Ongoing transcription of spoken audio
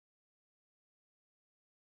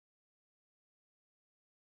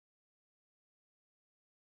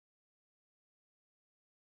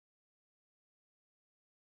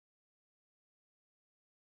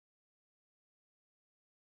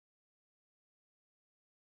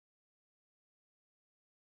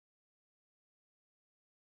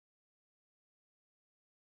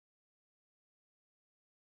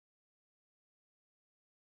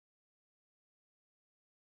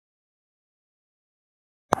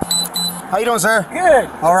How you doing, sir? Good.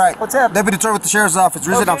 All right. What's up? Deputy Torres with the Sheriff's Office.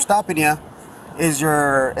 The reason I'm stopping you is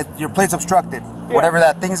your plate's obstructed. Yeah. Whatever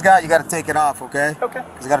that thing's got, you got to take it off, okay? Okay.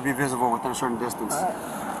 Because it got to be visible within a certain distance.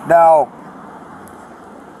 Now,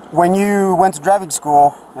 when you went to driving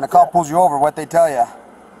school and a cop pulls you over, what they tell you?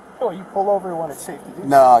 Oh, you pull over when it's safe to do so.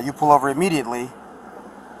 No, you pull over immediately.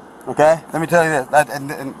 Okay? Let me tell you this.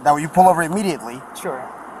 Now, you pull over immediately. Sure.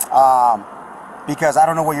 Because I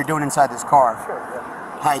don't know what you're doing inside this car. Sure, yeah.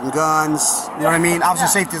 Hiding guns, you know what I mean? Officer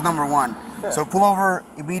safety is number one. Yeah. So pull over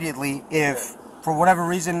immediately. If, for whatever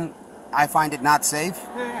reason, I find it not safe,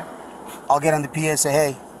 I'll get on the PA and say,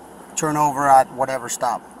 hey, turn over at whatever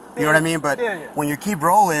stop. You know what I mean? But when you keep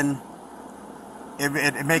rolling,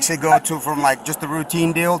 it makes it go to from like just a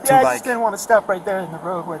routine deal to I like... just didn't want to stop right there in the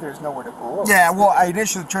road where there's nowhere to pull over. Yeah, well, I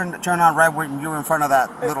initially turned on right when you were in front of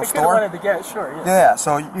that little store. I wanted to get, sure, yeah. Yeah,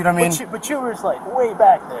 so you know what I mean? But you was like way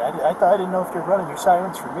back there. I didn't know if you're running your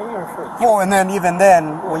sirens for me or for... Well, and then even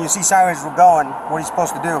then, when you see sirens going, what are you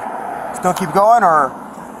supposed to do? Still keep going or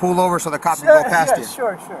pull over so the cop can go past you?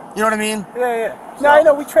 Sure. You know what I mean? Yeah. No, I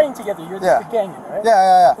know, we trained together. You're the gang, right?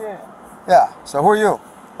 Yeah. So who are you?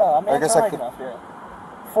 Oh, I'm Anton Eigenoff,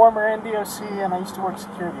 former NDOC, and I used to work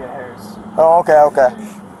security at Harris. Oh, okay.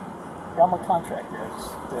 I'm a contractor.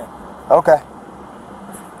 Okay.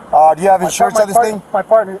 Do you have insurance on this thing? My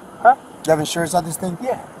partner, huh? Do you have insurance on this thing?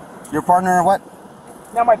 Yeah. Your partner or what?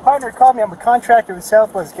 Now, my partner called me. I'm a contractor with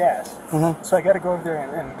Southwest Gas. Mm-hmm. So I got to go over there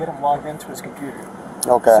and get him logged into his computer.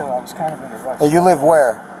 Okay. So I was kind of in a rush. Hey, you live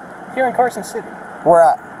where? Here in Carson City. Where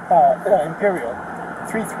at? Imperial.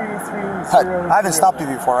 33330. I haven't stopped you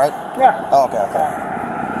before, right? Yeah. Oh, okay.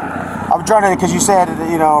 I'm trying to, because you said,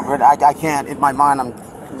 you know, but I can't. In my mind, I'm...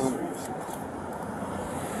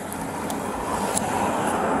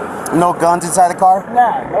 No guns inside the car?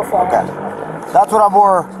 Nah, no firearms. Okay. That's what I'm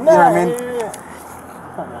more, you know what I mean? Yeah.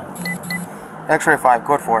 X-ray 5,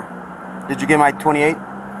 code 4. Did you get my 28?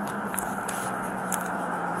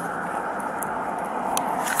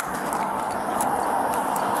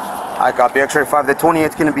 I copy. X-ray 5. The 28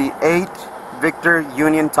 is going to be 8 Victor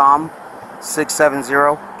Union Tom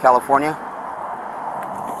 670 California.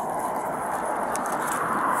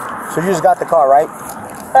 So you just got the car, right?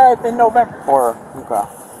 In November. Or okay.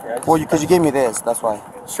 Yeah, Well, because you gave me this, that's why.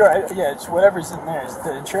 Sure. It's whatever's in there. Is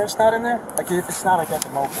the insurance not in there? Like if it's not, I got the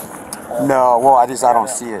mobile. No. Well, I don't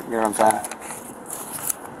see it. You know what I'm saying?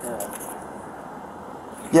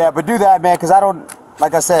 Yeah, but do that, man, because I don't.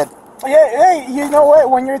 Like I said. Yeah, hey, you know what?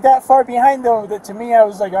 When you're that far behind, though, to me, I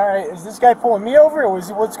was like, all right, is this guy pulling me over, or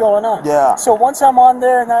what's going on? Yeah. So once I'm on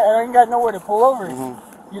there and I ain't got nowhere to pull over,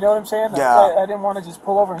 you know what I'm saying? Yeah. I didn't want to just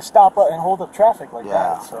pull over and stop and hold up traffic like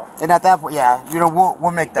that. So. And at that point, you know, we'll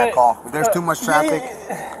make that call. If there's too much traffic,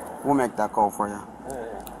 we'll make that call for you.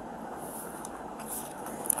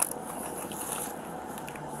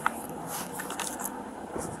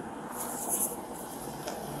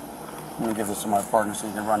 Let me give this to my partner so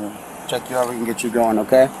he can run, check you out, we can get you going,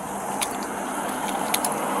 okay?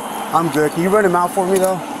 I'm good. Can you run him out for me,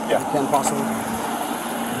 though? Yeah. You can possibly.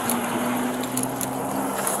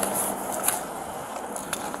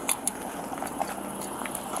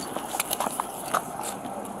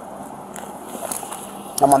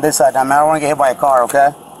 I'm on this side now, man. I don't want to get hit by a car,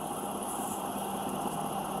 okay?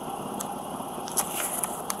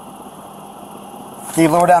 Can you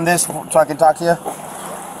lower down this so I can talk to you?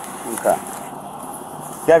 Okay.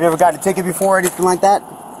 Yeah, have you ever gotten a ticket before or anything like that?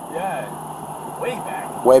 Yeah, way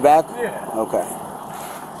back. Way back? Yeah. Okay.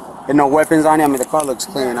 And no weapons on you? I mean, the car looks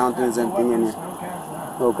clean. I don't think there's anything in here.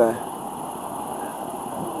 Okay.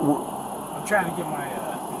 I'm trying to get my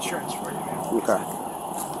insurance for you, man. Okay.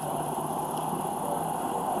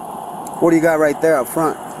 What do you got right there up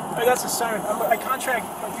front? Oh, that's a siren. I do contract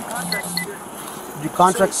security. You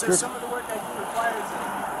contract so security? some of the work I do requires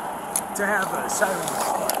to have a siren in the car.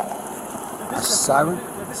 A siren?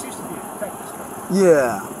 This used to be a detective stuff.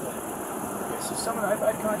 Yeah. So some of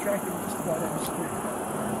I've contracted with just about every security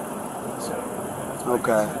company. So.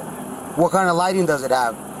 Okay. What kind of lighting does it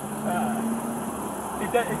have?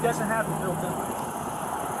 It doesn't have the built-in light.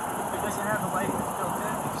 It doesn't have the lighting that's built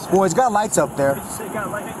in. Well, it's got lights up there. It's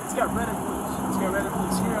got red and blues. It's got red and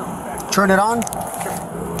blues here on the back. Turn it on.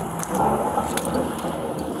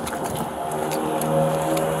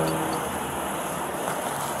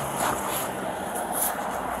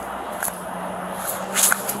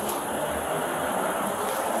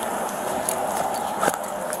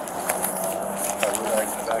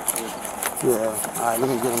 Yeah. Alright, let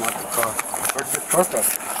me get him out the car. Where's the car from?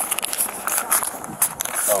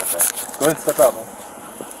 Oh, okay. Go ahead and step out, man.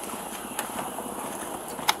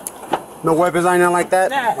 No weapons, anything like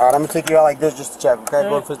that? Nah. Alright, I'm gonna take you out like this just to check, okay?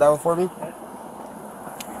 Go first that one for me.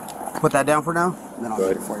 Put that down for now, and then I'll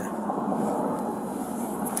get it for you.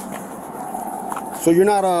 So you're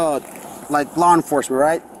not like law enforcement,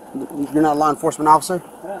 right? You're not a law enforcement officer?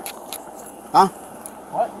 Yeah. Huh?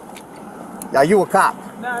 What? Yeah, you a cop?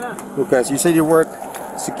 No. Okay, so you said you work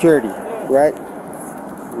security, right?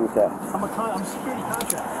 Okay. I'm a security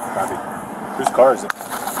contractor. Copy. Whose car is it?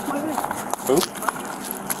 Who?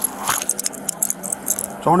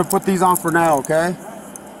 So I'm gonna put these on for now, okay?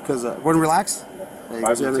 Because when relax. There you Why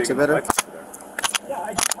go, is see it that makes it taking the better. lights off there? Yeah,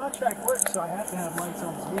 I do contract work, so I have to have lights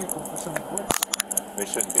on this vehicle for some work. They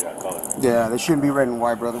shouldn't be that color. Yeah, they shouldn't be red and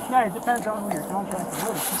white, brother. Yeah, it depends on who you're contracting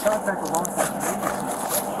with. If you contract with law enforcement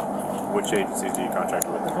agencies, Which agencies do you contract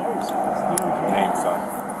with? the various DOJ. Names on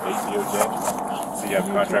DOJ? So you have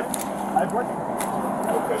a contract? I've worked with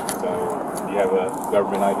them. Okay, so you have a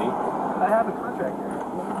government ID? I have a contract here.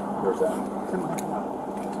 Where's that? It's in my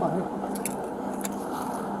it's on here.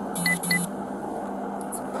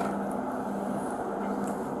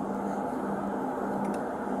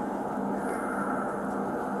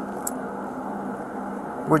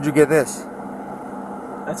 Where'd you get this?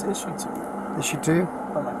 That's issued to me Issued to you?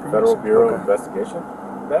 by my previous Federal Bureau of Okay. Investigation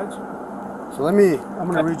badge? So I'm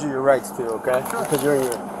gonna read you your rights too, okay? Because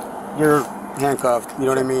you're handcuffed, you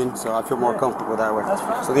know what I mean? So I feel more comfortable that way. That's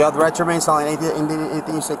fine. So the right to remain silent,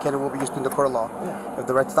 anything you say can and will be used in the court of law. Yeah. If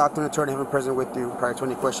the right to talk to an attorney, have him present with you prior to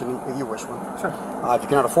any question if you wish one. Sure. If you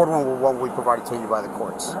cannot afford one will be provided to you by the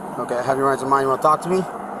courts. Okay, have your rights in mind, you wanna talk to me?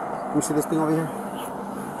 Let me see this thing over here.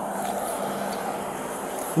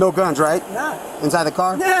 No guns, right? Yeah. Inside the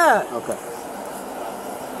car? Yeah. Okay.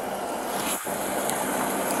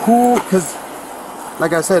 Cool, because,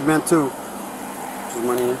 like I said, man, too, there's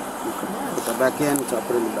money here. Put that back in, so I'll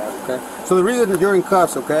put it in the bag, okay? So the reason you're in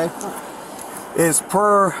cuffs, okay, is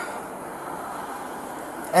per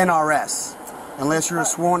NRS. Unless you're a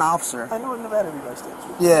sworn officer. I know in Nevada everybody states.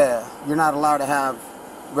 Yeah, you're not allowed to have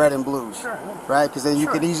red and blues. Sure. Right? Because then you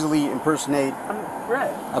Sure. could easily impersonate Right.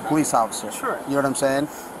 a police officer. Sure. You know what I'm saying?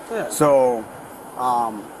 Yeah. So,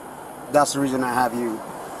 that's the reason I have you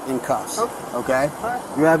in cuffs. Okay? Alright.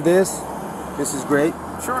 You have this. This is great.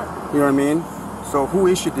 Sure. You know what I mean? So who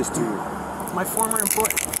issued this to you? My former employer.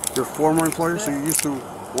 Your former employer? So you used to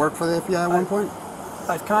work for the FBI at one point?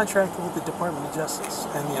 I've contracted with the Department of Justice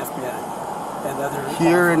and the FBI and other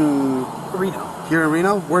Here in Reno. Here in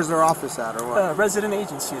Reno? Where's their office at or what? Resident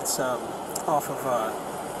agency. It's off of.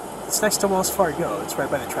 It's next to Wells Fargo. It's right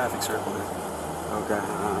by the traffic circle there. Okay.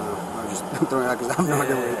 I'm just throwing it out because I have no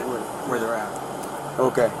idea where they're at.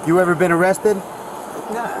 Okay. You ever been arrested?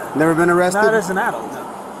 Nah. Never been arrested? Not as an adult. No.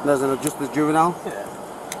 Doesn't just as juvenile? Yeah.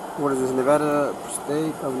 What is this? Nevada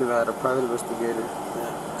State of Nevada private investigator.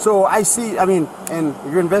 Yeah. So I see. I mean, and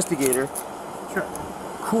you're an investigator. Sure.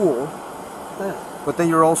 Cool. Yeah. But then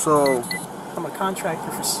you're also I'm a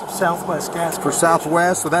contractor for Southwest Gas. for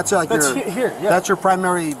Southwest. So that's like That's your here. Yeah. that's your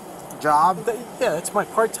primary job. Yeah, it's my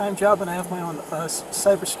part-time job, and I have my own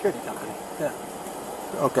cybersecurity company. Yeah.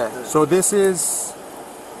 Okay. So this is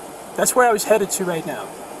That's where I was headed to right now.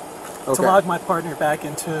 To okay. log my partner back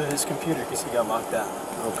into his computer because he got locked out.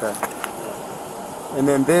 Okay. And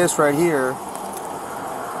then this right here.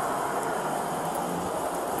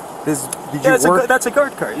 This did you work? That's a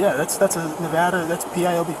guard card. Yeah, that's a Nevada. That's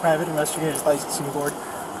PIOB Private Investigators Licensing Board.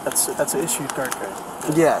 That's an issued guard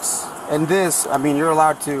card. Yes. And this, I mean, you're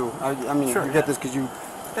allowed to. I mean, Sure, you yeah. get this because you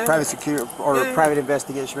Yeah, private yeah. security or Yeah, yeah. private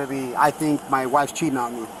investigation. Maybe I think my wife's cheating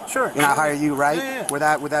on me. Sure. And I hire you, right? Yeah,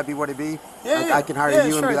 yeah. Would that be what it be? Yeah, Like, yeah. I can hire Yeah,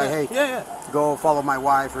 you sure, and be like, yeah. hey, Yeah. go follow my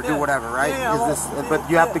wife or do Yeah. whatever, right? Yeah, yeah, Is this? well, But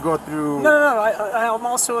you have yeah. to go through. No. I'm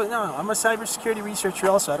also I'm a cybersecurity researcher.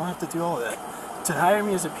 Also, I don't have to do all of that. To hire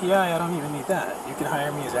me as a PI, I don't even need that. You can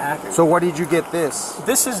hire me as a hacker. So what did you get this?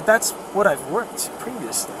 That's what I've worked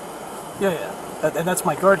previously. Yeah. And that's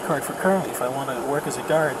my guard card for currently. If I want to work as a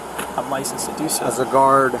guard, I'm licensed to do so. As a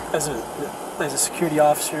guard. As a security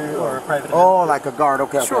officer or a private. Oh, like a guard.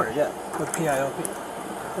 Okay. Sure. Okay. Yeah. With PIOP.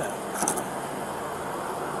 Yeah.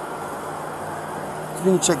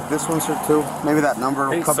 Can you check this one, sir, too? Maybe that number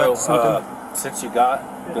will Hey, come back to so something. since you got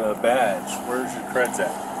the badge, where's your creds at?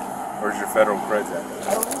 Where's your federal creds at?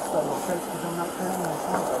 I don't need federal credits because I'm not currently on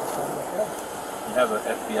contract. You have an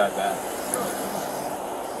FBI badge.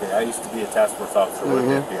 Okay, I used to be a task force officer with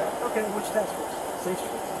the FBI. Okay, which task force? Safety.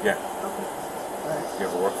 Yeah. Okay. Alright. You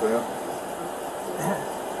ever work for them?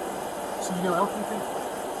 So you know LPP?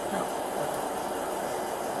 No.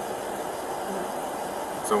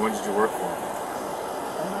 So when did you work for them?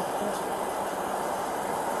 I'm not the task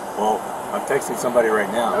force. Well, I'm texting somebody right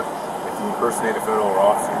now. If you impersonate a federal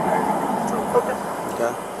officer, you might be in trouble. Okay.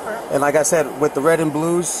 Okay. And like I said, with the red and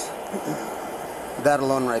blues, that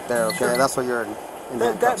alone right there, okay, Sure. that's what you're in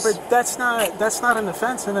handcuffs. But that's not an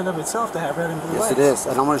offense in and of itself to have red and blue Yes, lights. it is,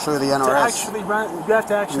 and I'm going to show you the NRS. To actually run, you have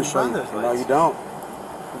to actually run those No, lights. you don't.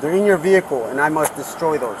 They're in your vehicle, and I must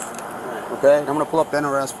destroy those. Okay, I'm going to pull up the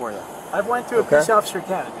NRS for you. I've went through a police officer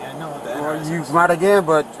academy. I know what the NRS You is. might again,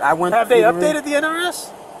 but I went. Have they updated the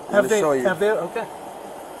NRS? Let me show you. Have they? Okay.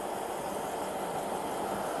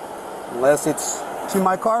 Unless it's see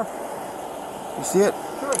my car. You see it?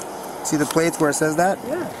 Sure. See the plates where it says that?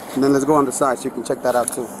 Yeah. And then let's go on the side so you can check that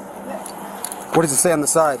out too. Yeah. What does it say on the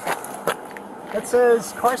side? That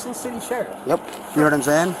says Carson City Sheriff. Yep. You know what I'm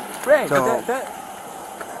saying? Right. So, But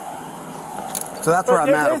so that's where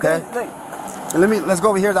I'm at. Okay. And let's go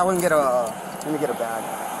over here. That way we can let me get a bag.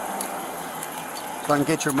 So I can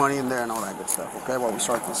get your money in there and all that good stuff. Okay. While we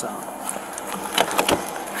sort this out.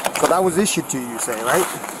 So that was issued to you, say, right?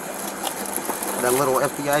 That little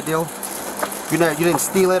FBI deal. You didn't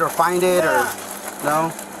steal it or find it or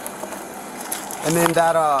no. And then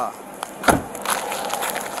that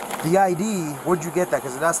the ID. Where'd you get that?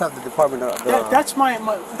 Because that's not the department of. That's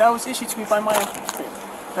that was issued to me by my employer.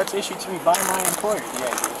 That's issued to me by my employer. The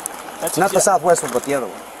ID. That's not the Southwest one, but the other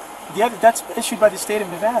one. That's issued by the state of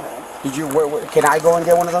Nevada. Did you? Can I go and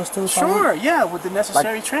get one of those too? Sure. Yeah, with the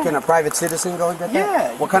necessary training. Can a private citizen go and get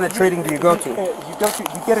that? Yeah. What kind of training do you go to? You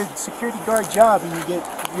get a security guard job and you get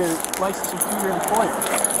your license through your employer.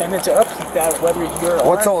 And then to upkeep that, whether you're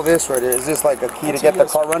What's all this right here? Is this like a key to get the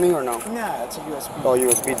car running or no? Nah, it's a USB. Oh,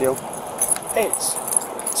 USB deal.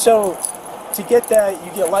 So to get that,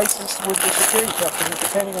 you get licensed with the security company,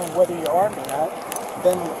 depending on whether you're armed or not.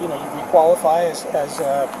 Then you qualify as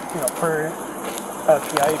per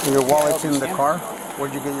PI. And your wallet's in the car.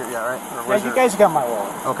 Where'd you get your right? Yeah, you guys got my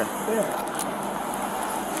wallet. Okay.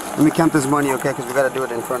 Yeah. Let me count this money, okay? Because we got to do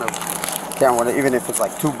it in front of camera. Even if it's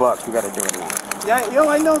like $2, we got to do it now. Yeah,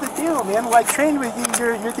 I know the deal, man. Well, I trained with you.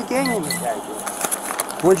 You're the gang in this guy,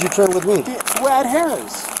 dude. Where'd you train with me? We're at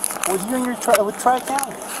Harris. With you and with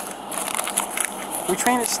Tri-County. We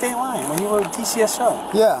trained at State Line when you were with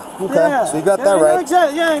TCSO. Yeah, okay. Yeah. So you got that right.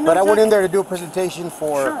 Exactly. Yeah, I know. But I went in there to do a presentation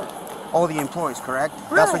for Sure. all the employees, correct?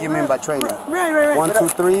 Right, That's what you mean by training. Right. 1, 2,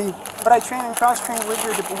 3. But I train and cross-train with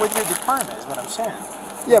your department, is what I'm saying.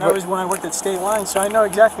 Yeah, that was when I worked at State Line, so I know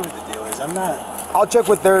exactly what the deal is. I'm not. I'll check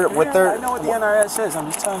with their. I know what the NRS is. I'm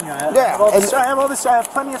just telling you. I have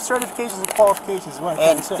plenty of certifications and qualifications. Is what I'm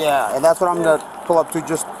trying to say. Yeah, and that's what I'm gonna pull up to.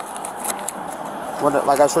 Just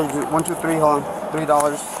like I showed you. 1, 2, 3. Hold on. $3,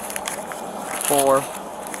 4,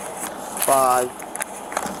 5,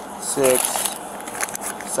 6,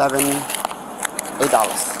 7,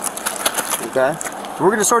 $8. Okay. We're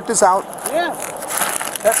gonna sort this out. Yeah.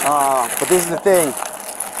 But this is the thing.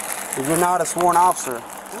 If you're not a sworn officer,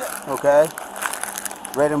 okay,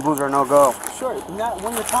 red and blues are no go. Sure.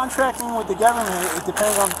 When you're contracting with the government, it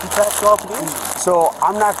depends on the contractual obligations. So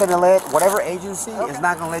I'm not going to let whatever agency is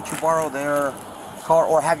not going to let you borrow their car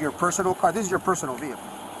or have your personal car. This is your personal vehicle.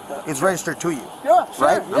 It's registered to you. Yeah, sure,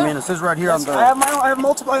 right? yeah. I mean, it says right here on the. I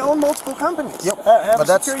own multiple companies. Yep. But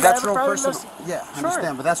that's your own personal. Yeah, I Sure.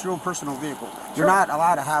 understand. But that's your own personal vehicle. Sure. You're not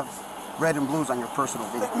allowed to have red and blues on your personal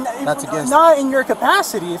vehicle. That's against. Not in your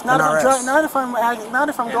capacity. If not, NRS. not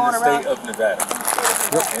if I'm going around. In the state of Nevada.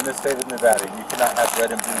 Yep. In the state of Nevada, you cannot have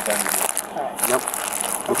red and blues on your vehicle. Right. Yep.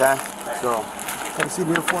 Okay. So, take a seat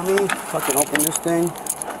here for me. Fucking open this thing.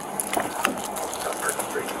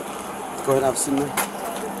 Go ahead, have a seat there.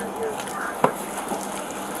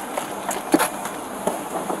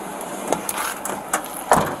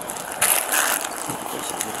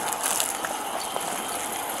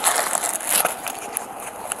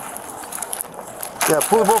 Yeah,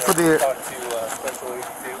 pullable for the. Talk to Special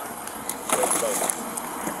Agent Taylor.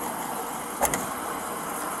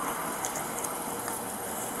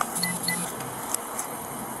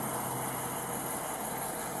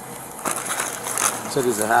 Said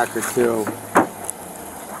he's a hacker too.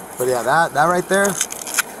 But yeah, that right there.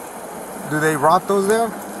 Do they rot those there?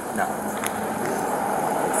 No.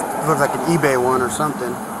 It looks like an eBay one or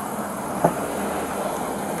something.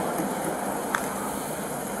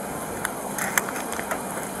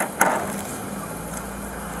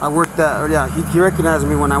 I worked at, yeah, he recognized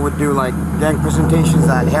me when I would do like gang presentations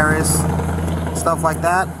at Harris, stuff like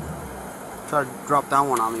that. Tried to drop that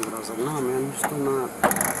one on me, but I was like, no man, you're still not.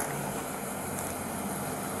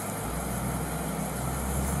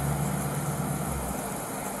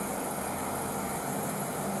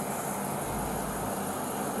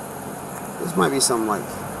 This might be some like,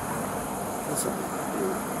 what's up?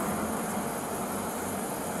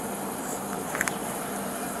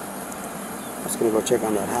 I'm just gonna go check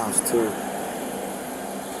on that house too.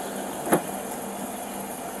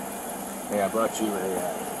 Hey, I brought you a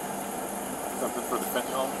something for the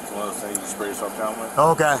fentanyl. It's one of those things you spray yourself down with.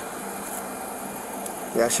 Okay.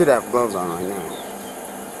 Yeah, I should have gloves on right now.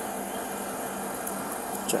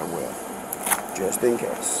 Which I will, just in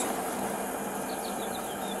case.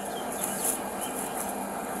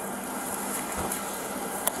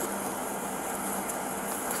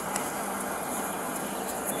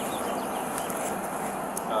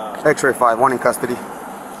 X-ray 5, 1 in custody.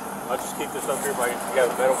 I'll just keep this up here. You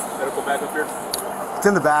got a medical bag up here? It's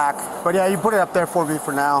in the back. But yeah, you put it up there for me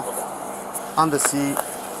for now. Okay. On the seat.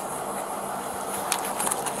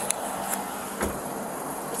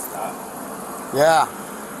 Stop. Yeah.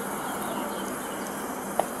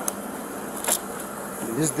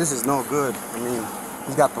 This is no good. I mean,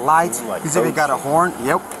 he's got the lights. Like he's even got a horn.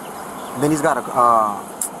 Yep. And then he's got a.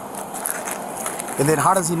 And then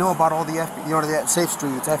how does he know about all the the safe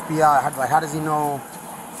streets, FBI? How does he know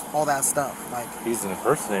all that stuff? Like, he's an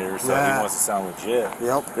impersonator, so he wants to sound legit.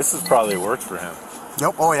 Yep. This is probably worked for him.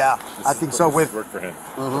 Yep. Oh yeah. I think so. With worked for him.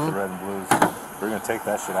 With the red and blues. We're gonna take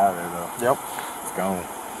that shit out of there though. Yep. It's gone.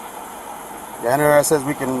 The NRS says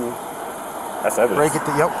we can. That's evidence. Break it.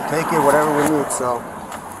 Take it. Whatever we need. So,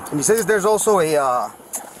 and he says there's also a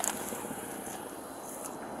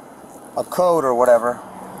code or whatever.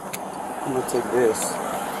 I'm gonna take this.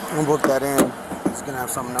 I'm gonna book that in. It's gonna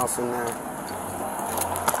have something else in there.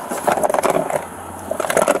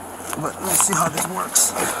 But let's see how this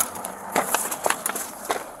works.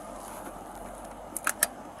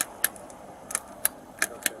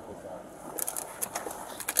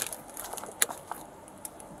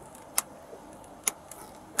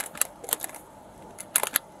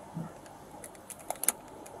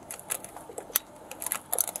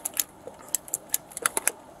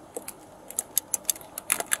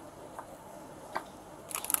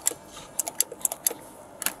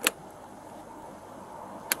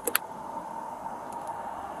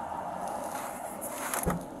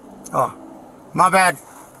 Oh, my bad.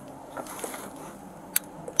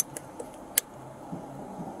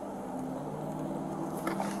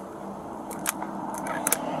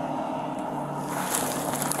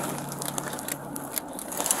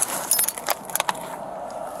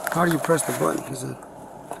 How do you press the button? Is it?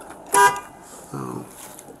 Oh.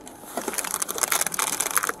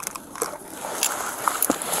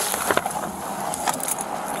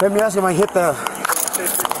 Let me ask you if I hit the.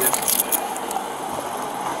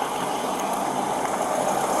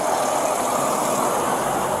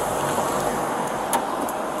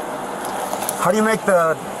 How do you make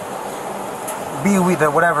the BUE,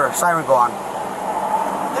 the whatever, siren go on?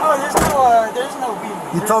 No, there's no beam.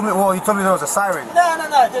 You told me there was a siren. No,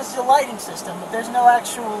 there's a lighting system, but there's no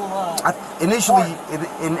actual, initially,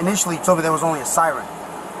 you told me there was only a siren.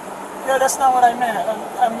 No, that's not what I meant.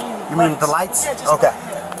 I mean... You mean the lights? Yeah, just okay.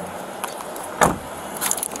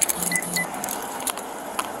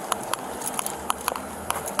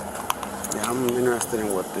 Yeah, I'm interested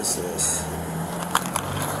in what this is.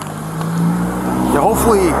 Yeah,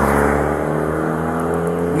 hopefully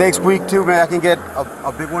next week too, man, I can get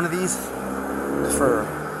a big one of these for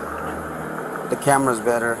the camera's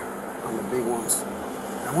better on the big ones.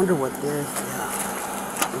 I wonder what this.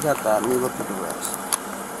 Yeah, we got that. Let me look at the rest.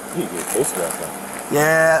 You get a case of that thing.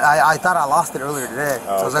 Yeah, I thought I lost it earlier today.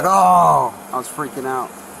 Oh, so I was like, oh, I was freaking out.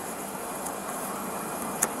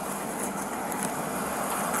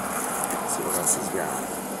 Let's see what else he's got.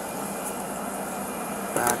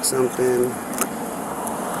 Back something.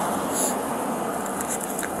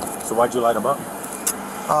 So why'd you light him up?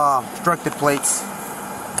 Obstructed plates.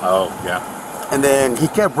 Oh, yeah. And then he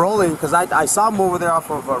kept rolling because I saw him over there off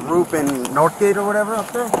of Roop in Northgate or whatever up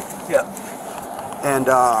there. Yeah. And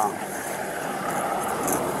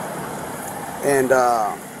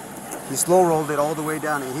he slow rolled it all the way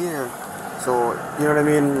down to here. So, you know what I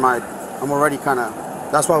mean? I'm already kind of,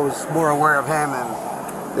 that's why I was more aware of him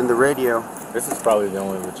than the radio. This is probably the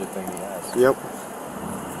only legit thing he has. Yep.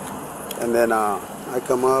 And then I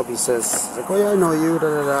come up, he says, like, oh yeah, I know you, da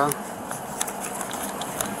da da.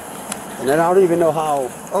 And then I don't even know how,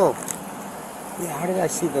 oh, yeah, how did I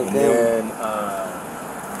see the And damn? then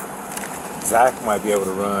Zach might be able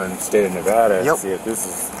to run state of Nevada Yep. and see if this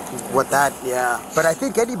is... What that, yeah. But I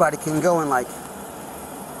think anybody can go and like...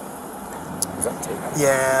 Is that tape?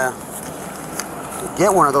 Yeah.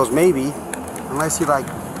 Get one of those maybe. Unless you like...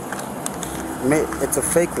 It's a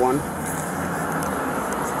fake one.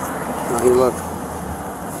 Now here, look.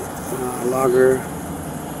 Logger.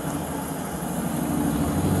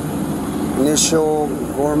 Initial,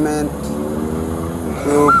 government,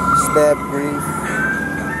 group, step, brief.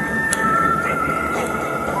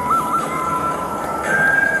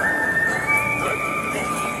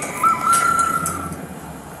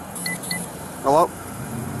 Hello?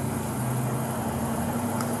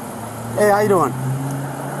 Hey, how you doing?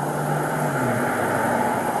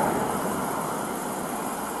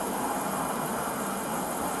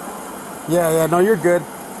 Yeah, no, you're good.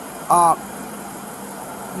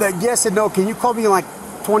 Yes and no. Can you call me in like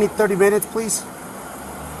 20, 30 minutes, please?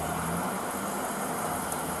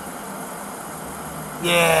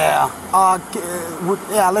 Yeah.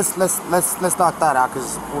 Yeah. Let's knock that out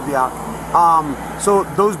because we'll be out. So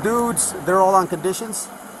those dudes, they're all on conditions.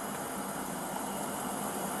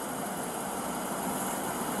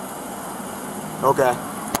 Okay.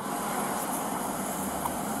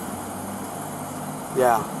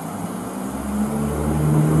 Yeah.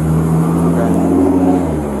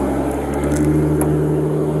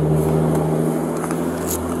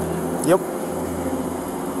 Yep.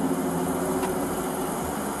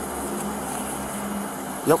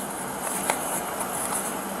 Yep.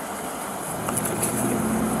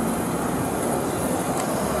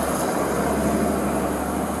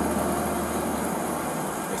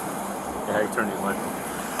 How you turn these lights?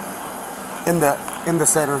 In the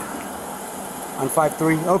center on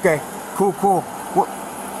 5-3. Okay. Cool. Well,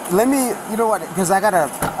 let me. You know what? Because I'm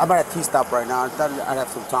at a T stop right now. I thought I'd have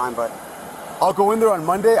some time, but I'll go in there on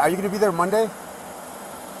Monday. Are you gonna be there Monday?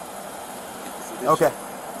 Okay.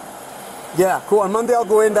 Yeah, cool. On Monday I'll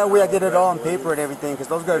go in. That way I get it all on paper and everything. Because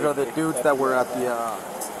those guys are the dudes that were at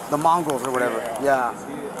the Mongols or whatever. Yeah.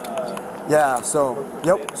 Yeah. So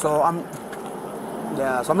yep. So I'm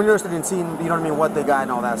interested in seeing, you know what I mean, what they got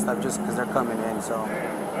and all that stuff, just because they're coming in. So.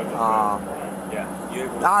 Yeah.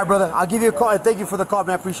 All right, brother. I'll give you a call. Thank you for the call,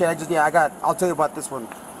 man. I appreciate it. I'll tell you about this one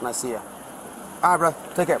when I see you. All right, brother.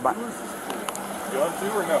 Take care. Bye. You want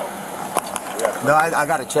to or no? Yeah. No, I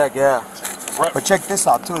got to check. Yeah. Red, but check this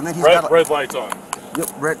out too. And then he's red, got red lights on. Yep.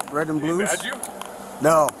 Red and blues. Had you?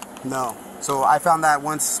 No. So I found that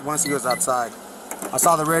once he was outside. I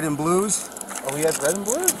saw the red and blues. Oh, he has red and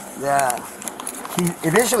blue? Yeah. He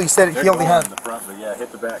initially said he only had in the front, but yeah,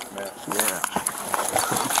 hit the back, man. Yeah.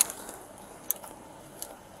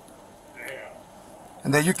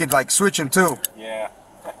 And then you could like switch them too. Yeah.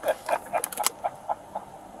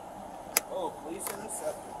 Oh, Police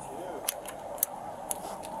Interceptor too.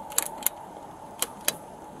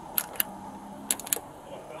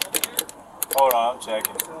 Hold on, I'm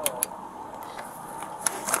checking.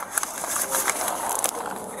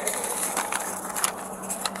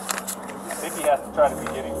 I think he has to try to be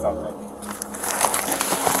getting something.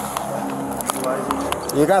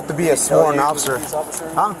 You got to be a sworn officer.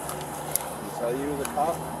 Huh? Tell you the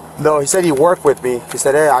cop? No, he said he worked with me. He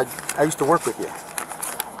said, hey, I used to work with you.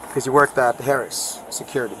 Because he worked at Harris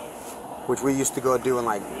Security, which we used to go do and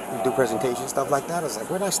like do presentation stuff like that. I was like,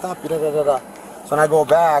 where did I stop you? So when I go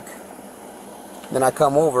back, then I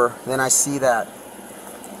come over, then I see that.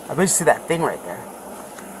 I basically see that thing right there.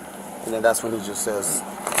 And then that's when he just says,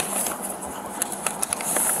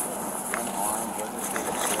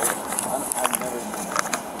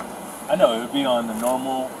 I know, it would be on the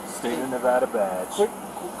normal state of Nevada badge. Quick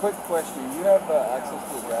question. You have access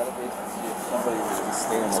to the database to see if somebody was to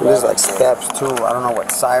stay in the so there's like steps too. I don't know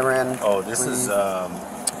what siren. Oh, this is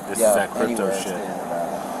that crypto shit.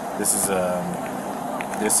 This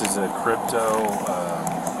is a crypto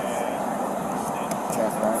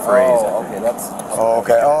phrase. Oh, okay, that's. Oh,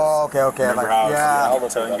 okay. Oh, okay. Remember Like, how yeah. I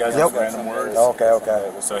was telling you guys those random words?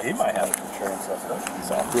 Okay. So he might have insurance stuff.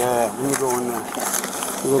 So. Yeah, let me go in there.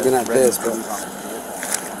 We're looking at this, but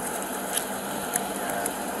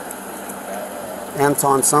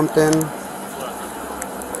Anton something.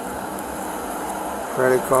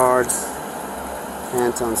 Credit cards.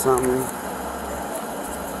 Anton something.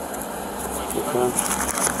 Okay.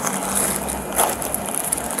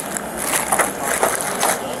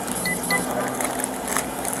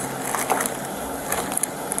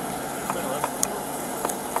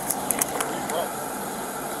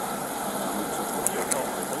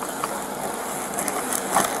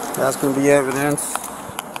 That's going to be evidence.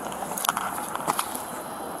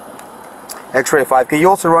 X-ray 5. Can you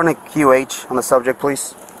also run a QH on the subject,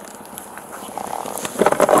 please?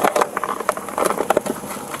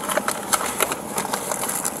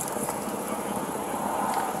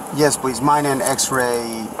 Yes, please. Mine and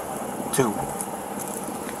X-ray 2.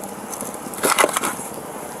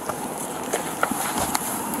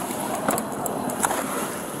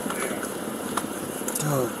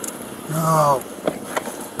 Dude, no.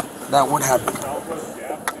 That would happen.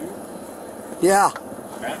 Yeah.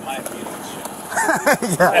 That might be the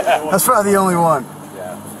shit. Yeah, that's probably the only one.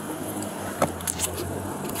 Yeah.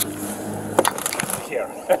 Here.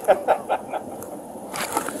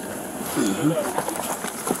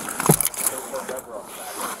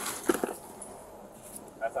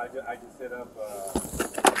 I just hit up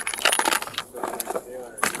Taylor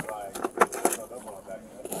and he's like,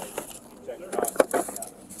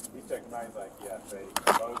 he checked him out. He's like, yeah, fake,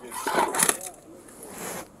 bogus.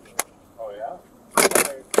 Oh yeah?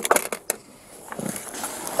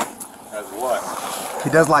 As what? He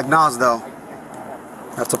does like Nas though.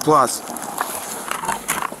 That's a plus.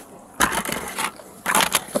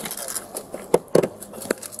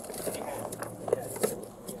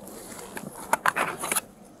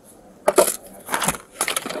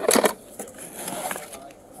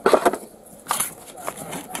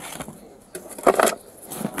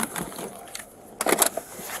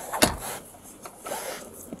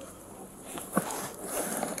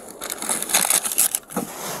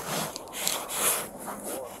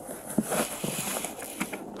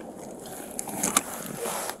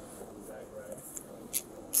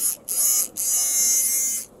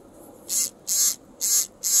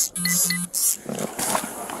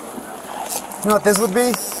 You know what this would be?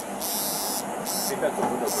 I think that's a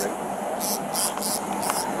window break.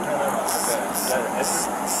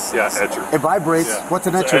 Yeah, etcher. It vibrates. Yeah. What's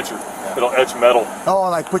an It's etcher? etcher. Yeah. It'll etch metal. Oh,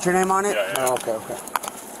 like put your name on it? Yeah, yeah. Oh, okay, okay.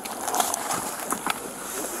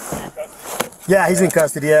 Yeah, he's in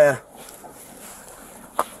custody, yeah.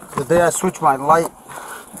 The day I switch my light,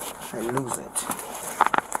 I lose it.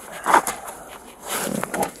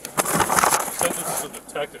 Said this is a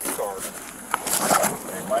detective car.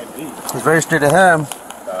 It might be. It's very straight to him.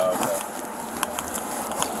 Okay.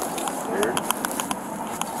 Weird.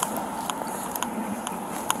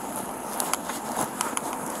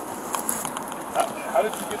 How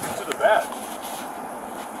did you get into the badge?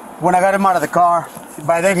 When I got him out of the car,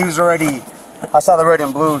 by then he was already, I saw the red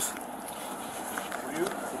and blues. Were you?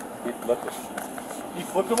 He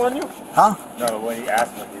flipped them on you? Huh? No, when he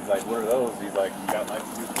asked him, he's like, what are those? He's like, you got lights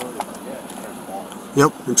to do for it? Yeah, he turns them on.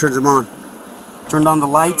 Yep, and turns them on. Turned on the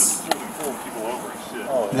lights. Pulling people over and shit.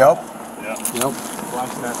 Oh, Yep. yeah. Yep.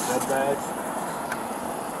 Flashing that dead badge.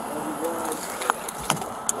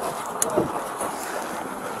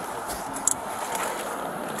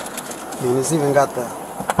 And it's even got the...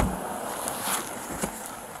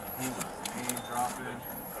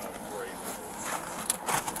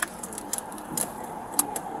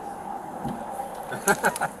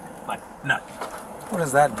 Like, no. What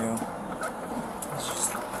does that do? It's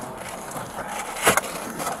just...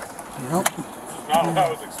 Yep. Not what I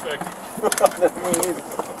was expecting.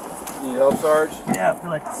 Need help, Sarge? Yeah, I feel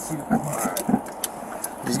like to see the...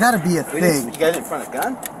 There's got to be a thing. You got it in front of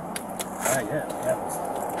gun?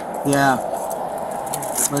 Yeah.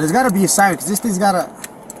 But there's got to be a siren, because this thing's got to...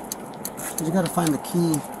 You got to find the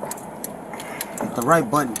key at the right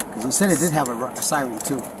button, because he said it did have a siren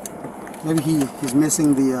too. Maybe he's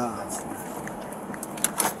missing the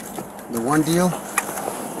one deal.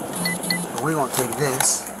 But we won't take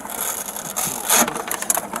this.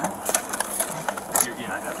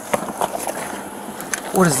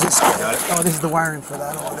 What is this? Oh, this is the wiring for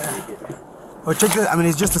that over there. Oh, check this. I mean,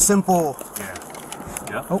 it's just a simple... Yeah.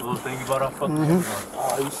 Yeah, the little thing you bought off fucking Oh,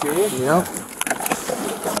 are you serious? Yep.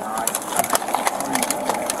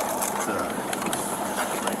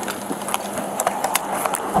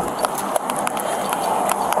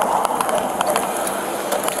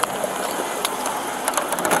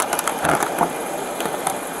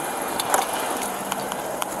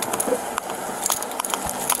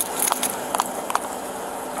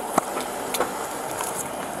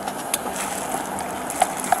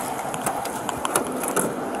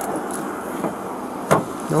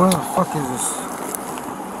 Where the fuck is this?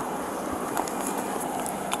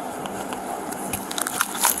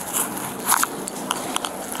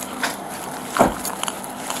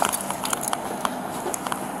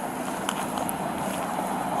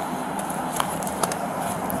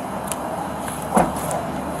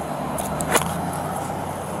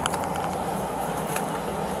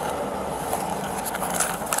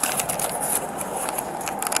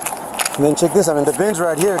 And then check this, I mean the bin's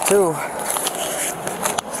right here too.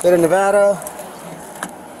 State of Nevada,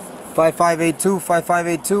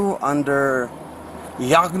 5582 under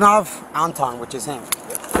Yagnov Anton, which is him.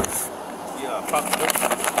 Yeah,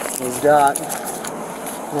 possibly. He's got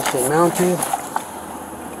this thing mounted.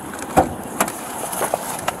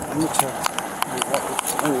 Let me check.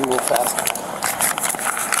 Let me go fast.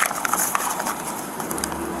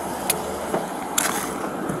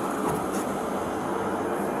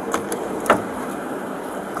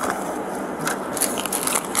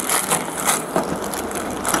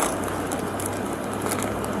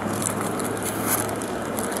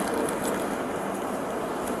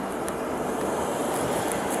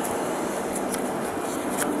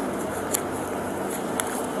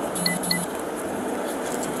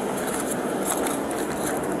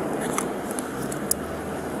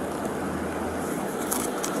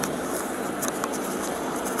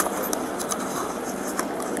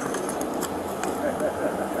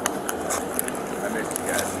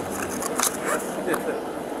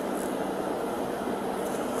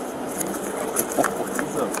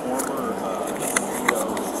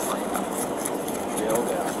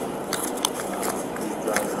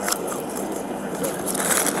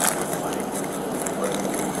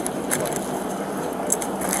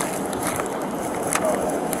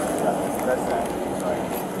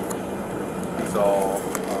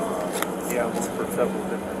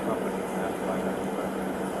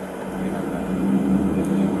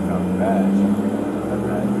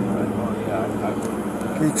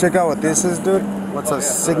 Can you check out what this is, dude? What's a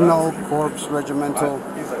signal corps regimental?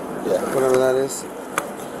 Yeah. Whatever that is.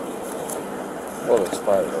 Well, it's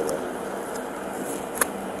expired already.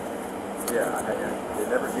 Yeah, they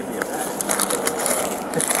never give me a badge.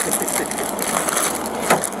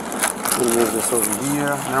 Move this over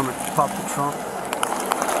here. Remember to pop the trunk.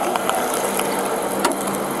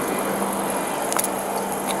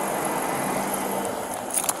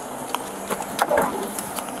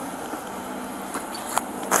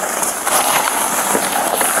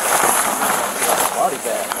 Body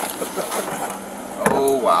bag.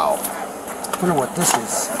 Oh, wow. I wonder what this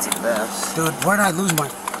is. That's a mess. Dude, where did I lose my...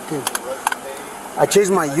 Dude. I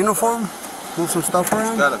changed my uniform. Moved some stuff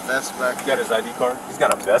around. He's got a vest back. He got his ID card. He's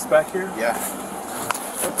got a vest back here? Yeah.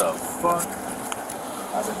 What the fuck?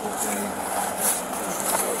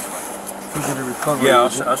 He's in a recovery. Yeah,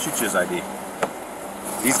 I'll shoot you his ID.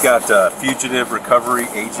 He's got fugitive recovery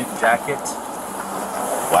agent jacket.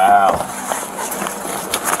 Wow.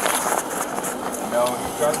 No,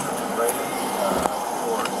 he's got Brady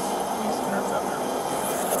Ford Police Interceptor.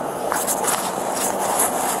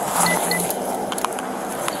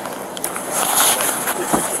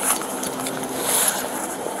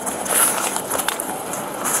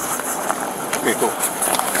 Okay, cool.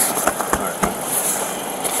 Alright.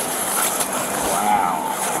 Wow.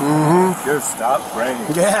 Mm-hmm. Good stop, Brady.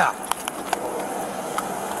 Yeah.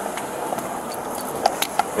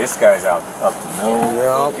 This guy's out up to no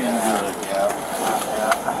Yep. good. Yeah.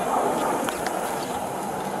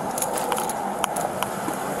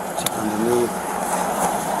 Check underneath.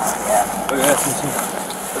 Look at this.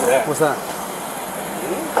 Look at that. What's that?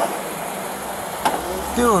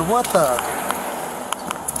 Dude, what the?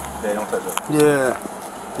 They don't touch it. Yeah.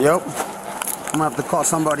 Yep. I'm gonna have to call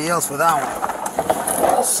somebody else for that one.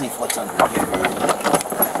 Let's see what's under here.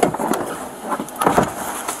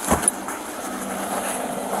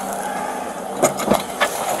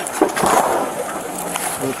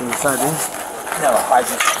 Anything inside this? Yeah, a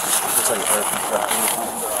hydrant. Looks like a air compressor.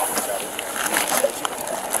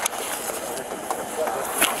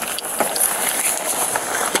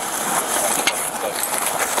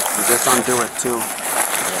 You just undo it too.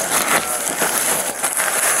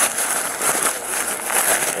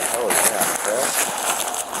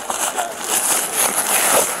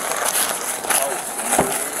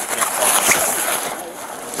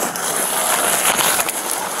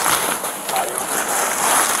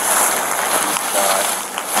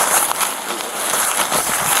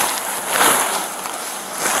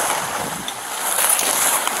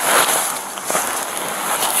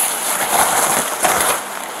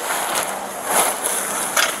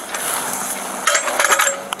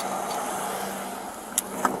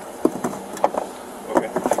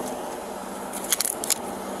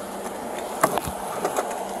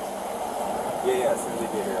 Yeah, as soon as they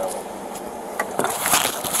get here, I'll...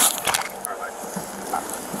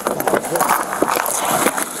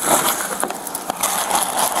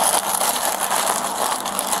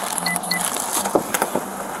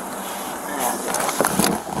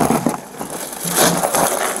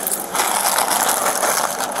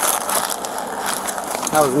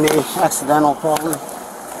 That was me, accidental probably.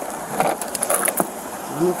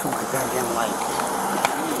 Let me put the goddamn light.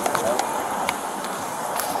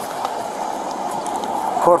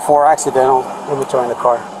 Code 4, accidental, inventory in the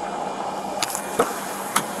car.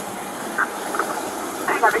 I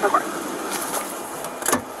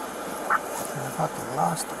fucking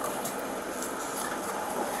lost it.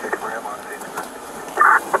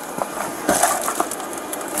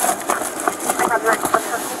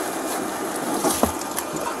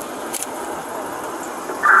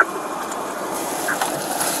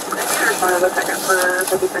 The second for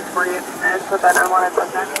 5648 and put that unwanted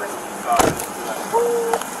subject.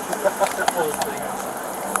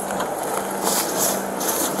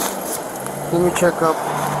 Let me check up.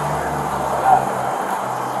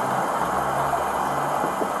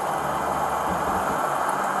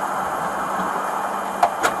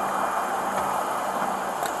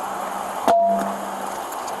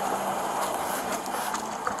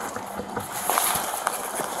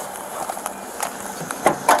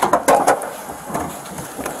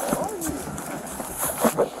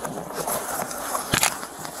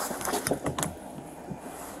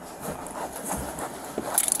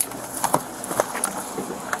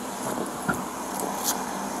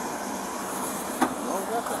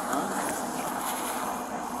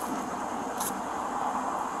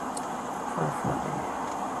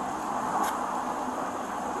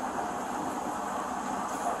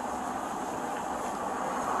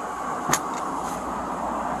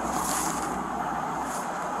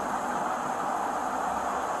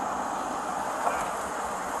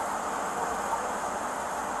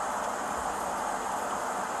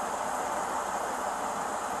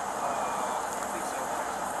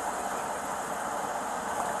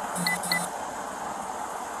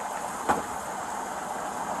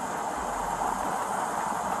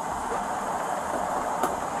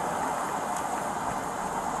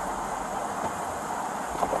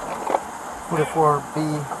 B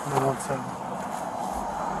 917.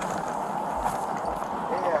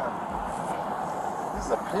 Yeah. This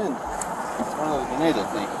is a pin. It's one of those grenade, I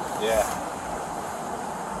think. Yeah.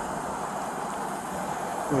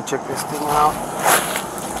 Let me check this thing out.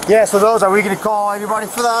 Yeah, so those, are we going to call anybody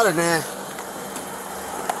for that or nah?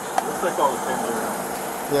 Looks like all the pins are.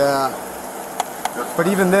 Yeah. But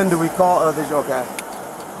even then, do we call? Oh, okay.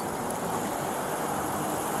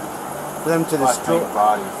 Them to destroy.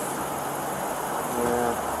 Bodies.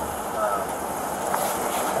 Yeah.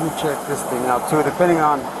 Let me check this thing out too, depending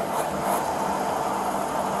on.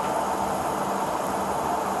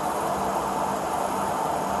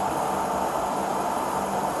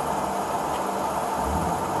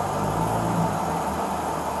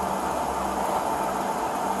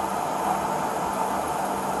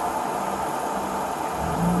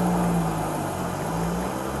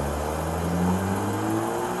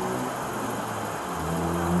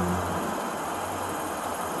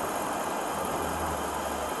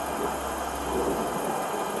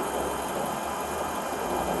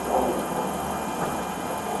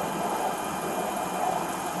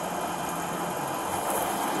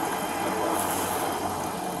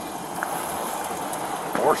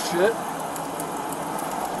 More shit.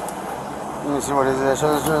 Let me see what is this.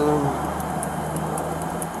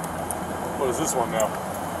 What is this one now?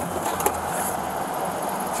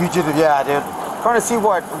 Fugitive, yeah, dude. Trying to see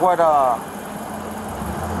what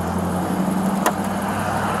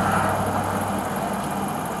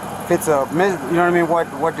if it's a, you know what I mean?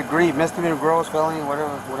 What degree? Misdemeanor, gross, felony,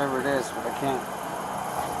 whatever it is. But I can't.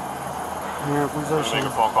 Yeah, I'll make a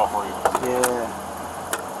phone call for you. Yeah.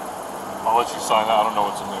 I'll let you sign that. I don't know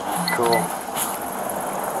what's in there. Cool.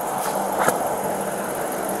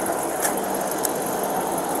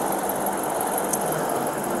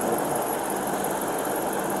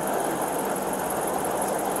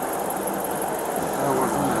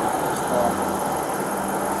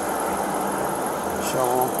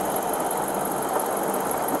 Shovel.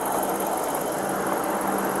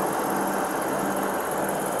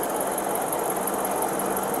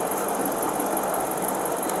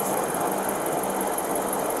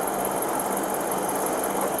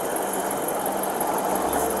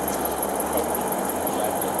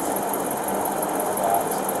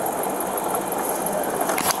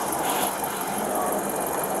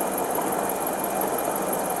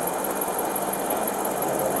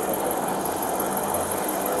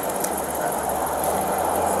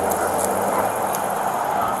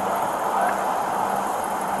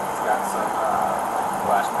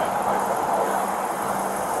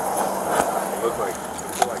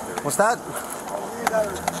 What's that? You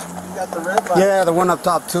got the red light. Yeah, the one up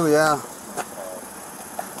top too, yeah.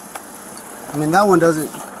 I mean, that one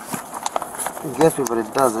doesn't guess me, but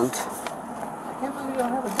it doesn't. I can't believe you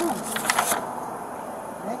don't have a gun.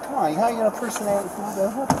 Man, come on, how are you going to impersonate it?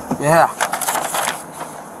 Yeah.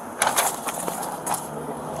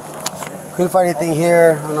 Couldn't find anything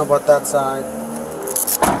here. I don't know about that side.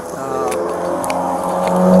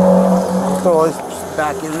 Throw all this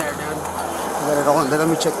back in there, dude. Let it all in there. Let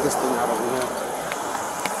me check this thing out over here.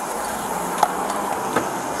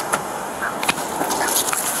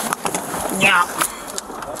 Yeah.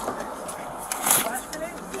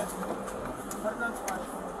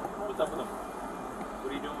 What's up with them?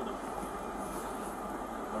 What are you doing with them?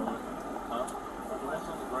 Huh? What's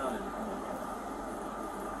on the ground?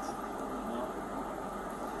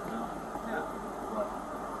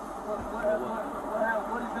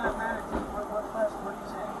 What does that matter to you? What are you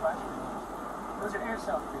saying? Flash grenades? Those are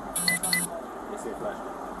airsoft grenades. They say flash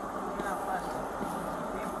grenades. They're not flash grenades.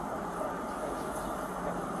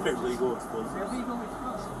 They're legal explosives. They're legal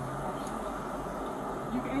explosives.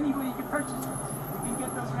 Anybody can purchase them. You can get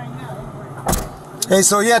those right now. Anywhere. Hey,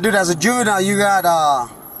 so yeah, dude, as a juvenile, you got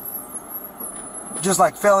just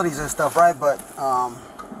like felonies and stuff, right? But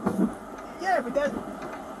yeah, but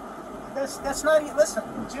that's not even, listen,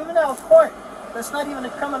 juvenile court. That's not even a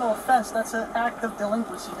criminal offense. That's an act of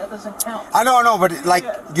delinquency. That doesn't count. I know, but like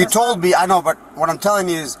you told me, I know, but what I'm telling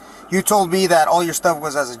you is, you told me that all your stuff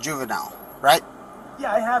was as a juvenile, right?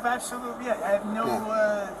 Yeah, I have absolutely. Yeah, I have no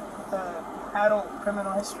adult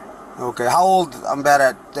criminal history. Okay, how old? I'm bad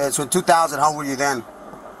at. So in 2000, how old were you then?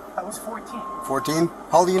 I was 14. 14.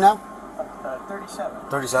 How old are you now? 37.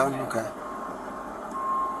 37. Okay.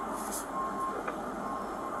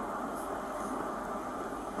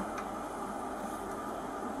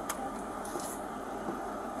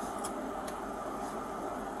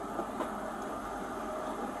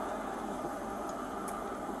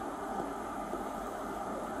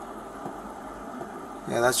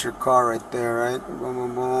 Yeah, that's your car right there, right? Boom,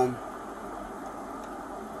 boom, boom.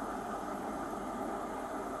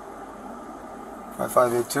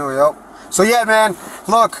 $5,582, yep. So yeah, man,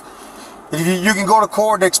 look, you can go to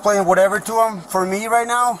court to explain whatever to them. For me right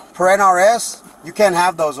now, for NRS, you can't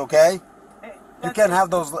have those, okay? You can't have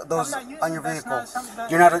those on your vehicle.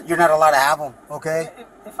 You're not allowed to have them, okay?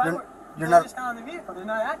 You're not on the vehicle. They're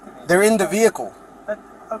not activated. They're in the vehicle. But,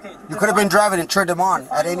 okay. You could have been driving and turned them on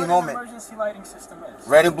at any moment. Emergency lighting system is.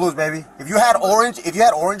 Red and blues, baby. If you had orange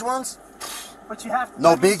ones, but you have to.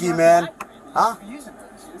 No biggie, man. Huh? Using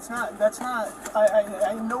those. It's not. That's not.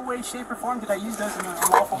 I in no way, shape, or form did I use those in an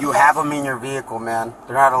unlawful. You have them in your vehicle, man.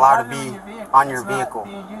 They're not allowed to be on your vehicle.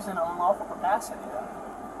 Being used in an unlawful capacity, though.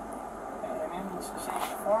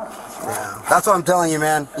 Yeah, that's what I'm telling you,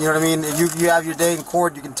 man. You know what I mean? You have your day in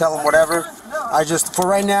court. You can tell them whatever. I just, for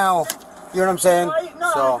right now, you know what I'm saying?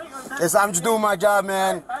 So I'm just doing my job,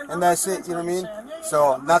 man, and that's it. You know what I mean?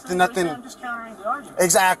 So nothing.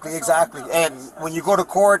 Exactly. And when you go to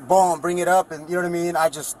court, boom, bring it up, and you know what I mean. I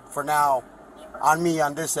just, for now, on me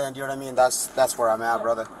on this end, you know what I mean. That's where I'm at,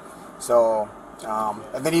 brother. So,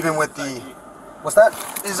 and then even with the, what's that?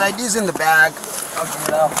 His ID's in the bag. I'll give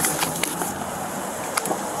it out.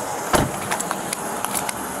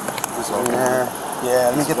 Yeah,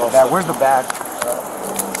 let me get the bag. Where's the bag?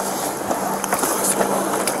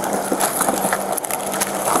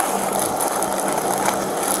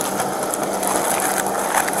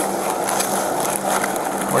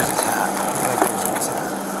 Where's his hat? Where's his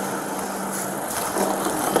hat?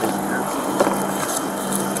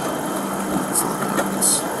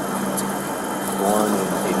 Born in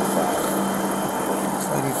 85. It's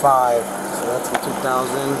 85. So that's in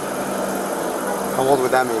 2000. How old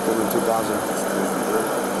would that make him in 2000?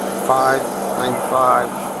 95.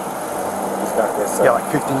 He's got this. Yeah,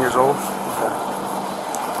 like 15 years old. Okay.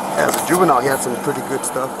 Yeah, as a juvenile, he had some pretty good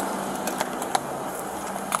stuff.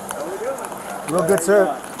 Real good, sir.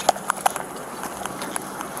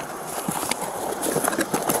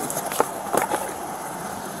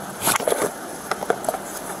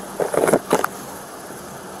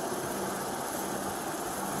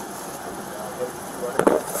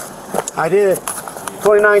 I did.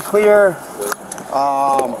 29 clear.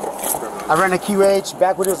 I ran a QH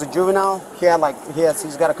back when he was a juvenile.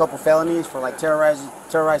 He's got a couple felonies for like terrorized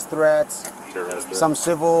threats, some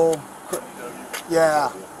civil. Yeah.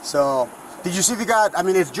 So, did you see the guy? I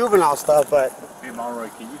mean, it's juvenile stuff, but. Hey, Monroy,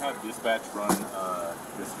 can you have dispatch run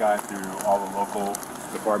this guy through all the local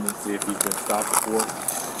departments, see if he's been stopped before?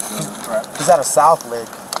 He's out of South Lake.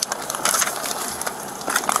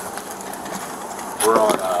 We're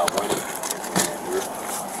on Winnie.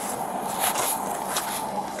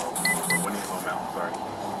 Winnie's home out, sorry.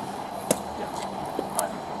 Yeah.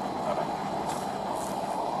 Alright.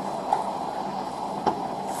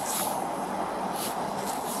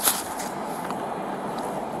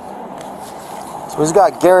 So he's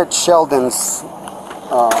got Garrett Sheldon's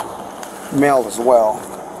mail as well,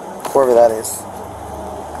 whoever that is.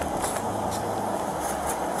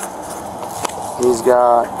 He's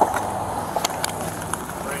got.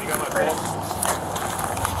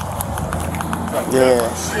 Yeah.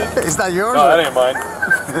 Is that yours? No, that ain't mine.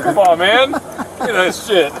 Come on, man. Look at that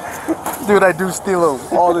shit. Dude, I do steal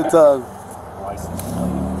them all the time. License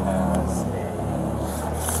plate has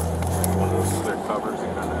one of those clear covers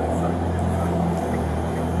and kind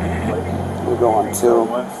of. We'll go on two.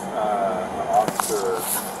 Once an officer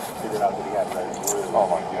figured out that he had red and blue. Oh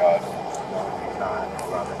my god. He's not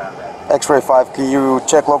allowed to have that. X-ray 5, can you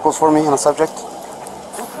check locals for me on the subject?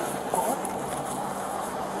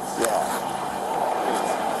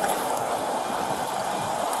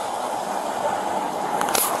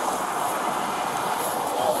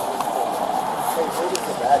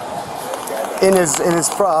 In his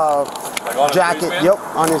like jacket, yep,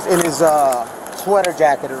 in his sweater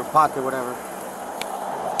jacket or pocket, whatever.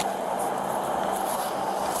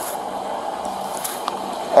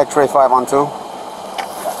 X-ray 5 on 2.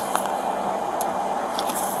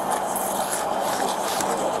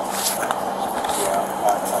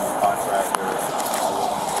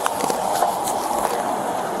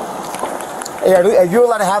 Hey, are you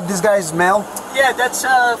allowed to have this guy's mail? Yeah, that's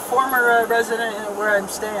a former resident where I'm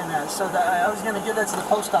staying at. So I was going to give that to the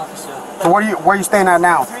post officer. So where are you staying at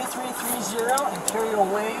now? 3330 Imperial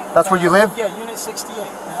Way. That's where you live? Yeah, Unit 68. Yeah.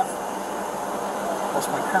 That's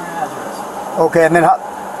my current address. Okay, and then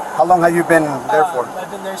how long have you been there for? I've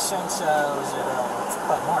been there since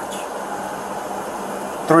March.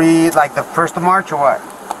 Like the 1st of March or what?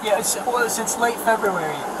 Yeah, since late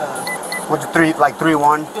February. What's it,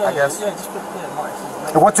 3-1, yeah, I guess? Yeah, just March.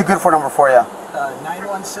 And what's a good phone number for you?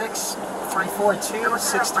 916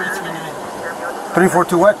 342-6339.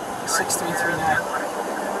 342 what?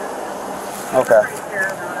 6339. Okay.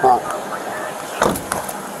 Huh.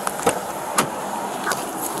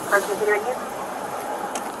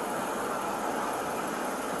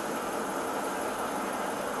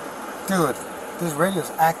 Dude, this radio's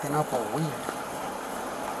acting up all weird.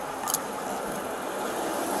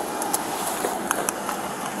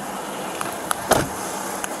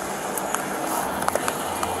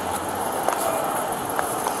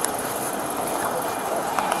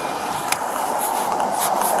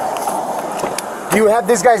 Do you have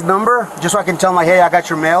this guy's number? Just so I can tell him, like, hey, I got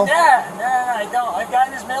your mail? No, I don't. I've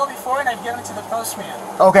gotten his mail before and I've given it to the postman.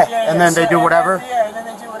 Okay, and then they do whatever? And then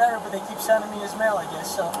they do whatever, but they keep sending me his mail, I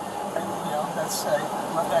guess. So, that's, I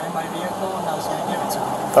left that in my vehicle and I was going to give it to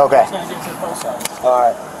him. Okay. I was going to give it to the post office.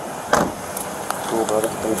 Alright. Cool,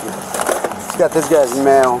 brother. Thank you. He's got this guy's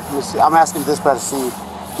mail. Let me see. I'm asking dispatch to see.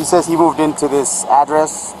 He says he moved into this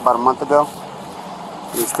address about a month ago.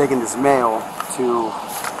 He's taking this mail to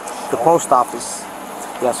the post office.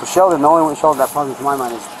 Yeah, so Sheldon, the only one Sheldon that comes into my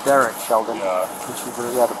mind is Derek Sheldon. Yeah.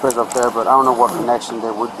 The prison up there, but I don't know what connection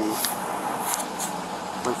there would be.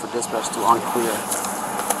 Wait for dispatch to unclear.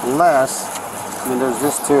 Unless, I mean, there's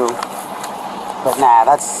this too. But nah,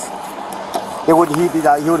 that's. He wouldn't be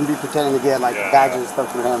pretending to get like badges and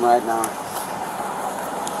stuff for him right now.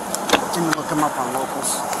 Let me look him up on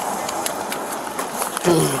locals.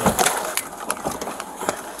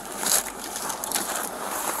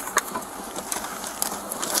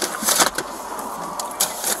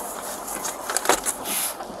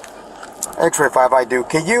 X-ray 5 I do.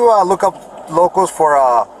 Can you look up locals for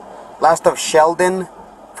last of Sheldon,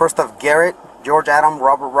 first of Garrett, George Adam,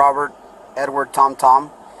 Robert, Edward, Tom.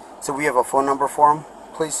 So we have a phone number for him,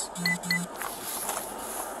 please.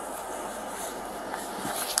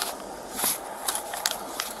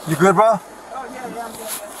 You good, bro? Oh, yeah, I'm good.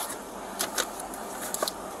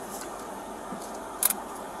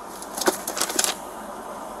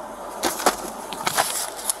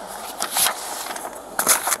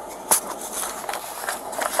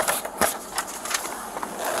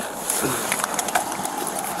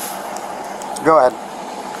 Go ahead.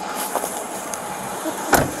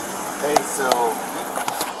 Hey, so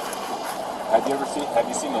have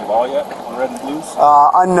you seen the law yet on Red and Blues?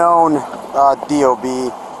 Unknown DOB.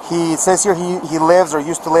 He says here he lives or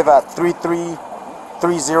used to live at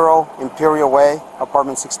 3330 Imperial Way,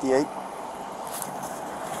 apartment 68.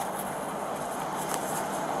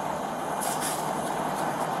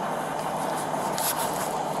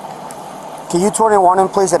 Can you 21 him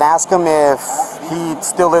please and ask him if he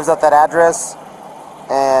still lives at that address?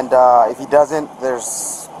 And if he doesn't,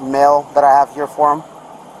 there's mail that I have here for him.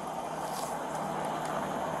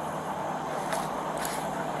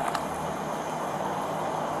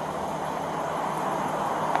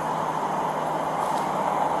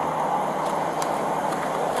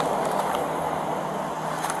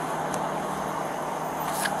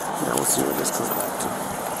 Yeah, we'll see what this comes back to.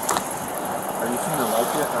 Are you seeing the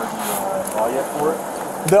light yet, or the law yet for it?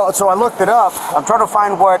 No, so I looked it up. I'm trying to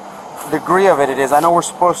find what degree of it is. I know we're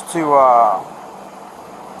supposed to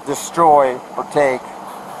destroy or take.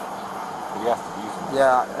 But you have to use them.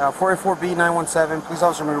 Yeah, 484B 917. Police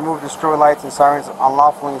officer may remove destroy lights and sirens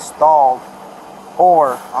unlawfully installed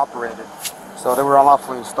or operated. So they were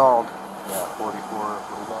unlawfully installed. Yeah, 44.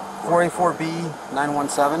 What is that? 484B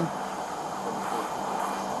 917.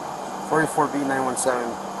 484B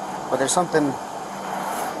 917. But there's something.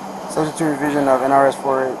 Subject to revision of NRS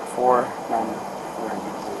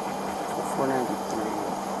 493.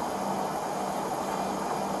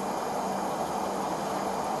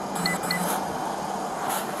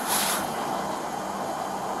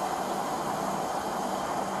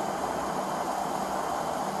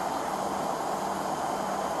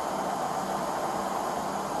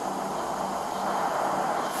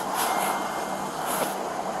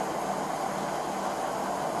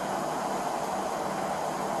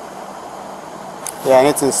 Yeah, and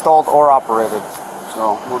it's installed or operated,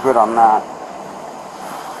 so we're good on that.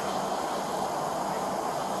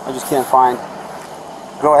 I just can't find.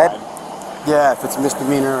 Go ahead. Yeah, if it's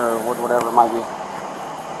misdemeanor or whatever it might be.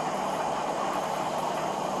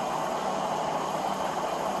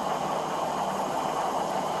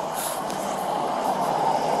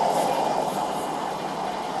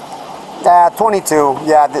 Yeah, 22.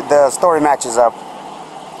 Yeah, the story matches up.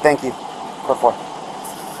 Thank you. Go for it.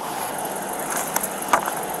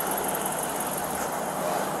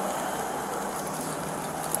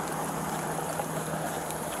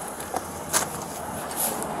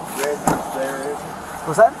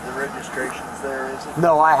 What's that? The registration's there, is it?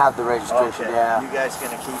 No, I have the registration, Okay. yeah. You guys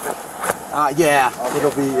gonna keep it? Yeah,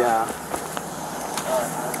 it'll be, yeah,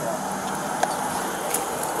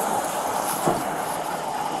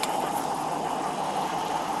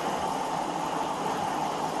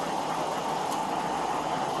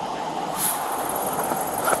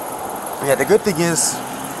 the good thing is,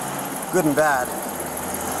 good and bad,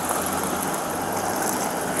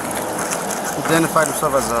 he identified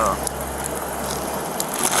himself as a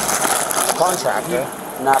contractor,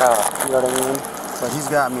 not a, you know what I mean? But he's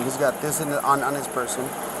got this on his person.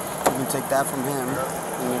 You can take that from him. I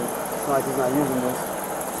mean, it's not like he's not using this.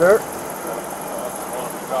 Sir?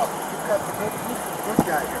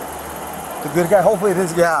 The good guy? Hopefully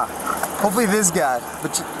this guy. Hopefully this guy.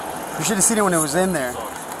 But you should have seen it when it was in there.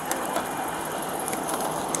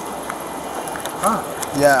 Huh.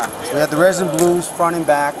 Yeah. So we had the resin blues front and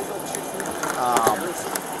back.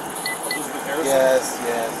 Yes.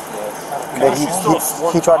 Then he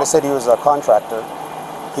tried to say he was a contractor.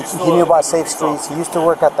 He knew about Safe Streets. He used to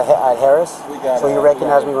work at Harris, so he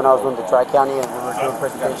recognized me when I was doing the Tri-County and we were doing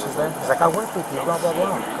presentations there. He's like, I worked with you, blah, blah,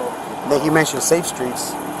 blah. Then he mentioned Safe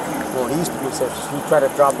Streets. Well, he used to be Safe Streets. He tried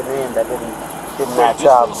to drop a name that didn't match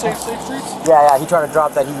up. Safe Streets? Yeah, he tried to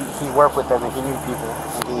drop that he worked with them and he knew people.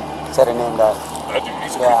 And he said a name that, Shit.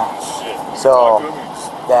 So,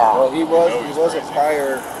 yeah. Well, he was a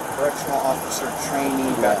prior correctional officer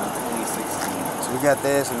trainee back in 2016. So we got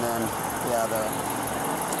this, and then the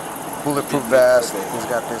bulletproof vest. He's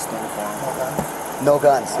got this thing for him. No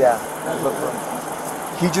guns, yeah.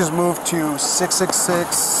 He just moved to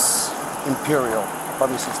 666 Imperial,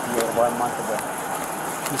 probably 68, about a month ago.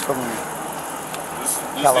 He's from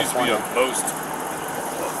California. This needs to be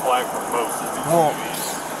a flag for most. Well,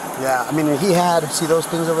 yeah, I mean, he had, see those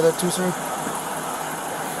things over there too, sir?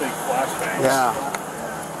 Big flashbangs. Yeah.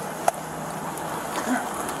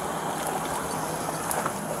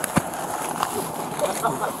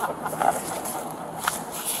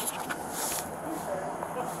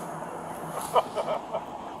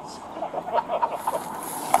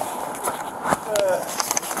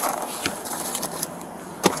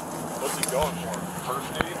 What's he going for?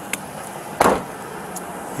 First aid?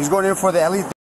 He's going in for the at least